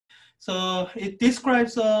So it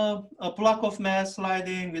describes a block of mass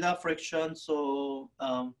sliding without friction. So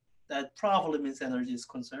that probably means energy is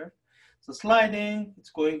conserved. So sliding, it's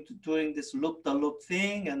going to doing this loop-the-loop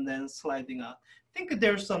thing and then sliding out. I think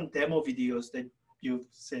there's some demo videos that you've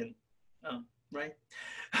seen, right?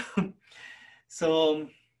 So,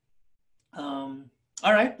 all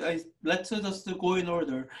right, let's just go in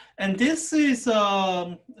order. And this is, it's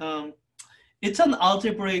an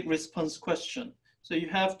algebraic response question. So you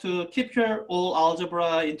have to keep your all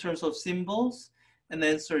algebra in terms of symbols and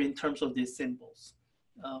answer in terms of these symbols.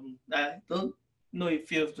 I don't know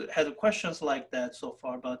if you've had questions like that so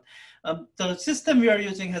far, but the system we are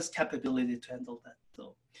using has capability to handle that.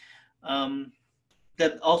 So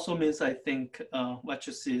that also means I think what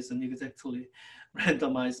you see isn't exactly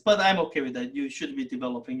randomized, but I'm okay with that. You should be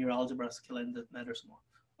developing your algebra skill and that matters more.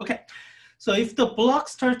 Okay, so if the block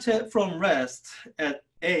starts from rest at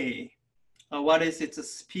A, what is its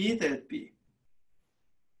speed at B?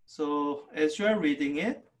 So as you are reading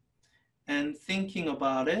it and thinking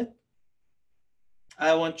about it,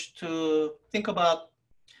 I want you to think about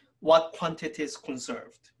what quantity is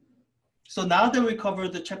conserved. So now that we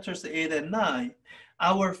covered the chapters 8 and 9,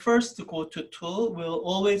 our first go-to tool will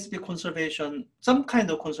always be conservation, some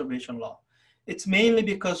kind of conservation law. It's mainly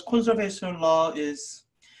because conservation law is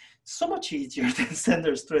so much easier than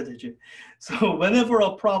standard strategy. So whenever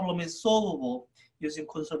a problem is solvable using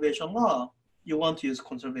conservation law, you want to use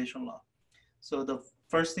conservation law. So the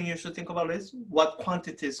first thing you should think about is what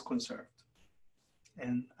quantity is conserved.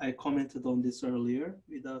 And I commented on this earlier,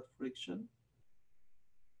 without friction.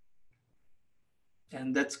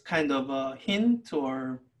 And that's kind of a hint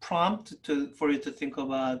or prompt for you to think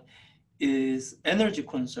about, is energy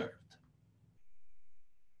conserved?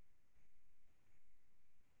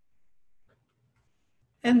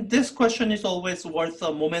 And this question is always worth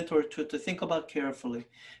a moment or two to think about carefully,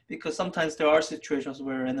 because sometimes there are situations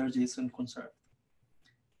where energy isn't conserved.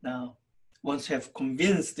 Now, once you have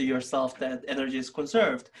convinced yourself that energy is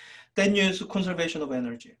conserved, then you use conservation of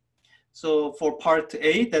energy. So for part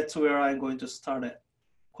A, that's where I'm going to start at,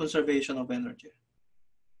 conservation of energy.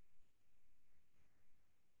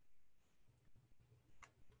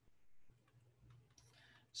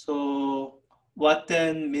 So what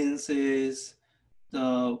then means is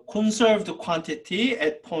the conserved quantity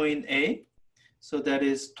at point A, so that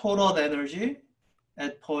is total energy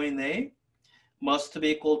at point A, must be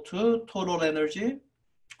equal to total energy,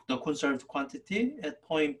 the conserved quantity at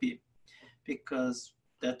point B, because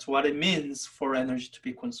that's what it means for energy to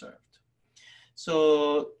be conserved.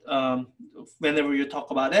 So whenever you talk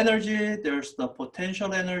about energy, there's the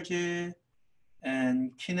potential energy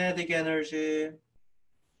and kinetic energy.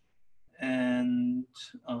 And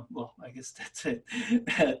well, I guess that's it.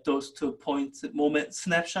 At those 2 points, moment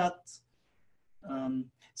snapshots.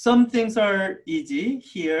 Some things are easy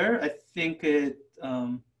here. I think it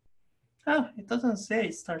doesn't say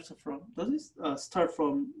it starts from, does it start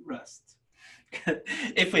from rest?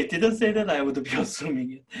 If it didn't say that, I would be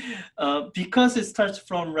assuming it. Because it starts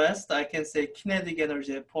from rest, I can say kinetic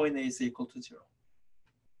energy at point A is equal to 0.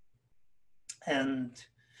 And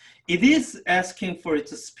it is asking for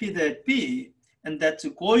its speed at B, and that's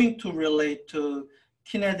going to relate to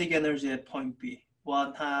kinetic energy at point B,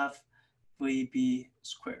 1/2 VB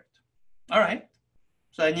squared. All right,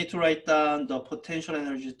 so I need to write down the potential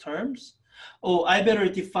energy terms. Oh, I better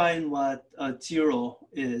define what 0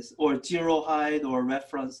 is, or 0 height or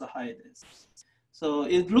reference height is. So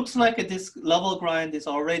it looks like this level grind is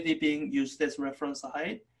already being used as reference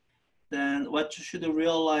height. Then what you should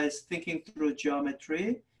realize thinking through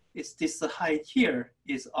geometry is this height here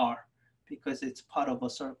is R, because it's part of a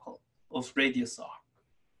circle of radius R.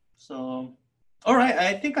 So, all right,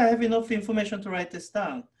 I think I have enough information to write this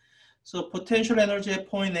down. So potential energy at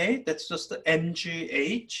point A, that's just the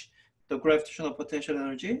mgh, the gravitational potential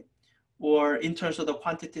energy, or in terms of the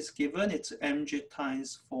quantities given, it's mg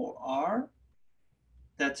times 4r.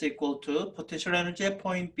 That's equal to potential energy at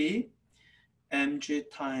point B, mg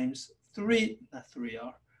times 3, not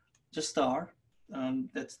 3r, just r.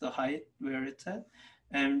 That's the height where it's at,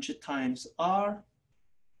 mg times r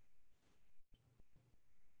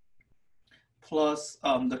plus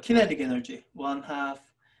the kinetic energy, 1/2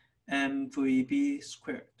 mvb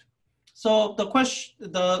squared. So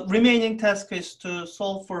the remaining task is to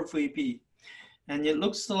solve for VB, and it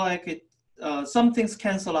looks like it. Some things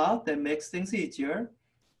cancel out. That makes things easier.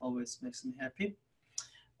 Always makes me happy.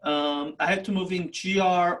 I have to move in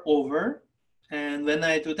GR over, and when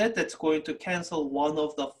I do that, that's going to cancel one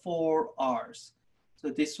of the 4 R's. So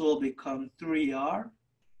this will become 3R,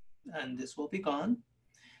 and this will be gone.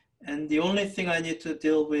 And the only thing I need to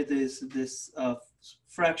deal with is this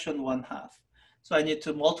fraction 1/2. So I need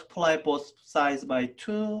to multiply both sides by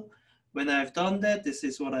 2. When I've done that, this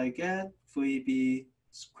is what I get. VB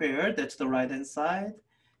squared, that's the right-hand side,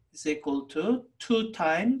 is equal to 2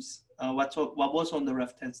 times what was on the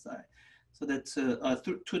left-hand side. So that's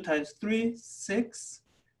 2 times 3, 6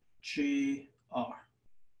 GR.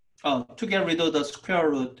 To get rid of the square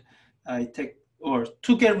root, I take, or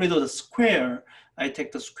to get rid of the square, I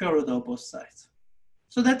take the square root of both sides.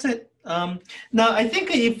 So that's it. Now, I think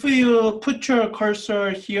if you put your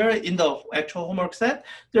cursor here in the actual homework set,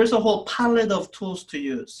 there's a whole palette of tools to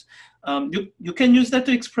use. You can use that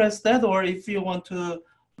to express that, or if you want to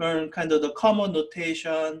learn kind of the common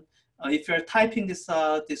notation, if you're typing this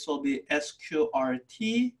out, this will be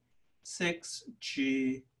SQRT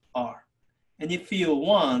 6GR. And if you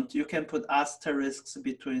want, you can put asterisks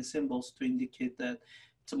between symbols to indicate that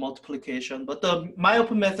it's a multiplication. But my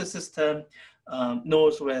open method system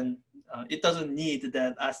knows when it doesn't need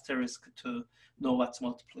that asterisk to know what's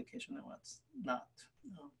multiplication and what's not.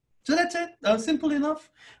 So that's it, simple enough.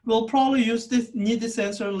 We'll probably need this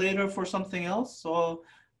answer later for something else. So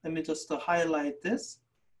let me just highlight this.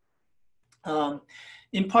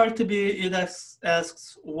 In part B, it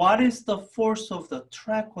asks, what is the force of the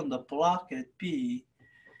track on the block at B?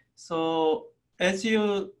 So as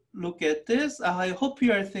you look at this, I hope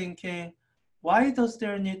you are thinking, why does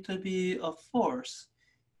there need to be a force?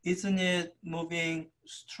 Isn't it moving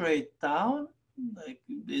straight down? Like,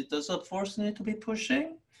 does a force need to be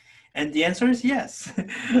pushing? And the answer is yes.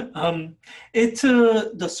 It's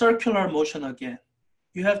the circular motion again.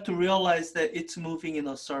 You have to realize that it's moving in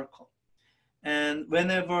a circle. And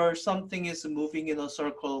whenever something is moving in a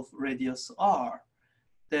circle of radius r,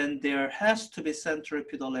 then there has to be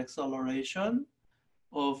centripetal acceleration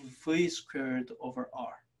of v squared over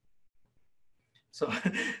r. So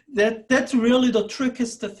that's really the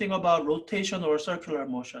trickiest thing about rotation or circular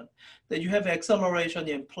motion, that you have acceleration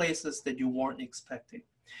in places that you weren't expecting.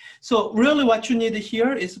 So really what you need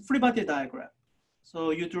here is free body diagram.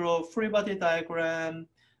 So you draw a free body diagram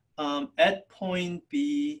at point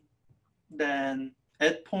B. Then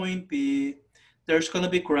at point B, there's going to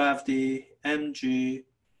be gravity, mg.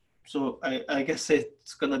 So I guess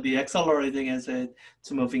it's going to be accelerating as it's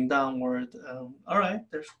moving downward. All right,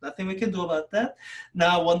 there's nothing we can do about that.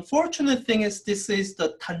 Now, one fortunate thing is this is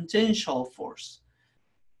the tangential force.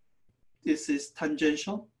 This is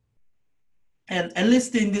tangential. And at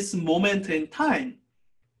least in this moment in time,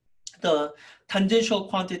 the tangential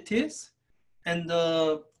quantities and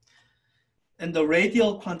the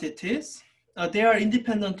radial quantities, they are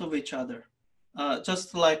independent of each other,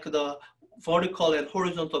 just like the vertical and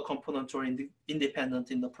horizontal components are independent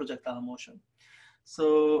in the projectile motion.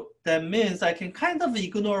 So that means I can kind of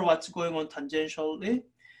ignore what's going on tangentially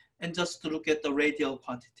and just look at the radial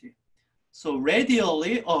quantity. So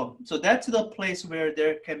radially, so that's the place where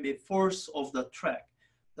there can be force of the track.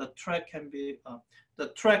 The track can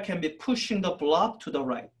be pushing the block to the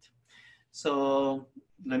right. So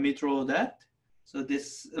let me draw that. So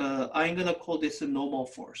this, I'm gonna call this a normal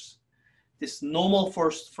force. This normal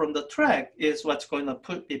force from the track is what's going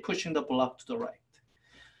to be pushing the block to the right.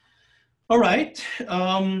 All right.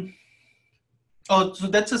 So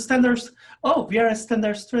that's a standard. Oh, we are a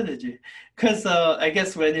standard strategy. Because I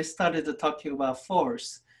guess when you started talking about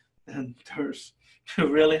force, then you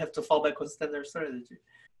really have to fall back on standard strategy.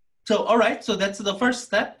 So, all right. So that's the first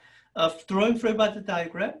step of drawing free body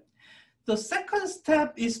diagram. The second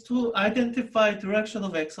step is to identify direction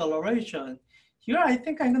of acceleration. Here, I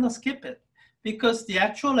think I'm going to skip it because the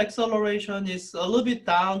actual acceleration is a little bit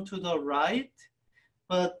down to the right.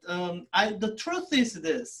 But the truth is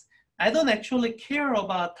this, I don't actually care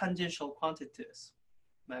about tangential quantities.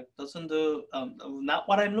 That doesn't do, not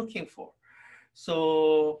what I'm looking for.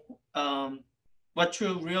 So what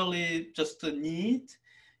you really just need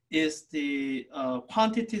is the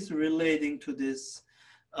quantities relating to this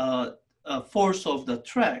force of the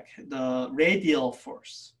track, the radial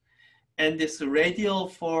force. And this radial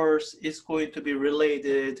force is going to be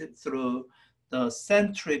related through the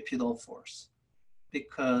centripetal force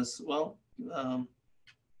because, well,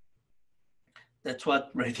 that's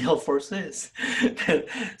what radial force is.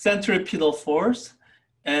 Centripetal force,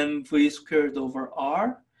 mv squared over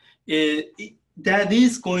r, that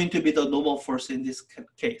is going to be the normal force in this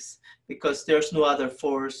case because there's no other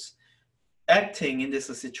force acting in this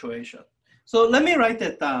situation. So let me write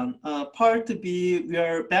that down. Part B, we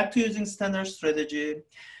are back to using standard strategy.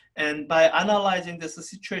 And by analyzing this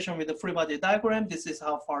situation with the free body diagram, this is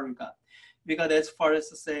how far we got. We got as far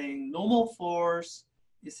as saying normal force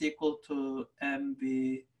is equal to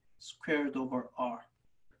mv squared over r.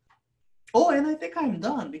 Oh, and I think I'm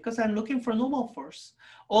done because I'm looking for normal force.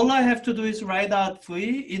 All I have to do is write out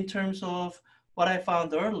V in terms of what I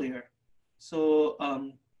found earlier. So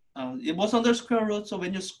it was under square root. So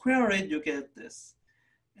when you square it, you get this.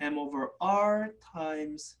 M over R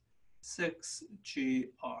times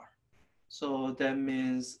 6GR. So that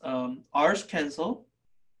means R's cancel.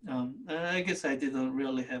 I guess I didn't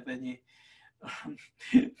really have any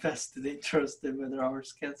vested interest in whether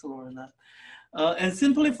R's cancel or not. And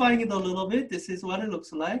simplifying it a little bit, this is what it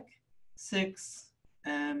looks like,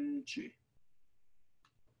 6mg.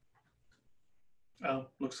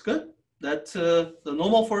 Looks good. That's the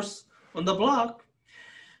normal force on the block.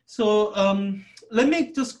 So let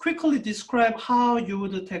me just quickly describe how you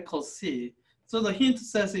would tackle C. So the hint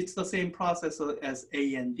says it's the same process as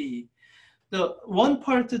A and B. The one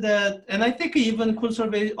part that, and I think even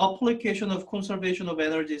application of conservation of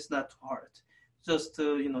energy is not too hard. Just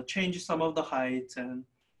to change some of the height and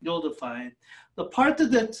you'll do fine. The part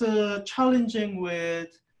that's challenging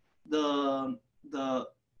with the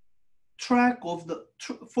track of the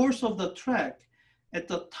force of the track at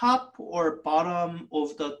the top or bottom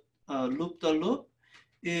of the loop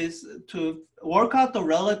is to work out the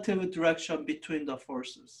relative direction between the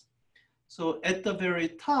forces. So at the very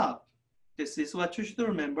top, this is what you should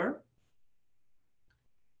remember,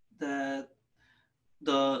 that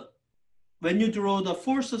when you draw the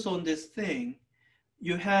forces on this thing,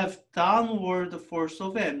 you have downward force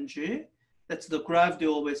of mg. That's the gravity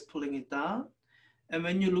always pulling it down. And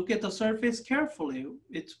when you look at the surface carefully,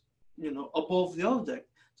 it's above the object.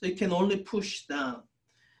 So it can only push down.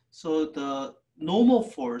 So the normal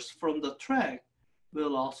force from the track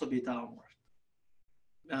will also be downward.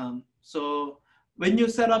 So when you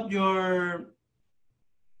set up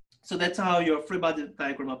so that's how your free body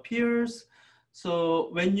diagram appears. So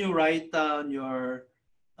when you write down your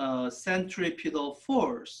centripetal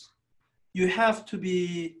force, you have to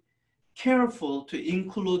be careful to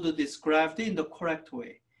include this gravity in the correct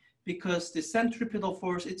way, because the centripetal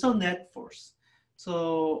force, it's a net force.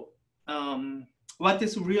 So what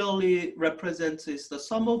this really represents is the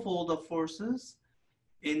sum of all the forces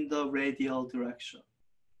in the radial direction.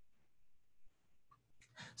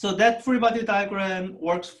 So that free body diagram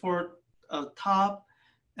works for top,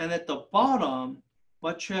 and at the bottom,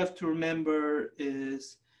 what you have to remember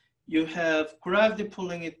is you have gravity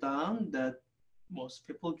pulling it down that most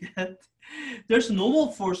people get. There's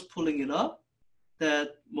normal force pulling it up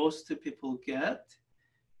that most people get,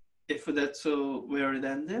 if that's where it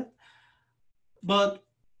ended. But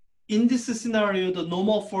in this scenario, the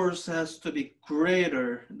normal force has to be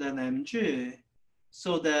greater than mg,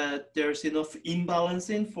 so that there's enough imbalance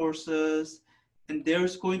in forces, and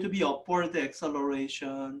there's going to be upward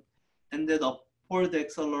acceleration, and that upward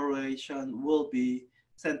acceleration will be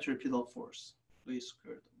centripetal force, V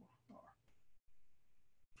squared R,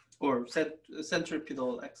 or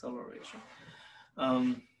centripetal acceleration.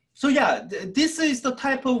 So yeah, this is the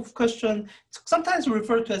type of question, sometimes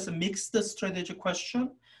referred to as a mixed strategy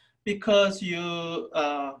question, because you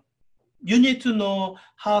need to know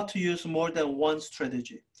how to use more than one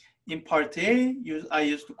strategy. In part A, I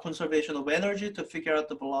used conservation of energy to figure out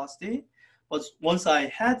the velocity. But once I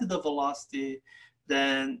had the velocity,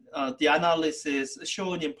 then the analysis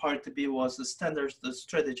shown in part B was the standard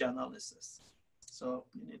strategy analysis. So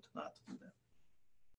you need to know how to do that.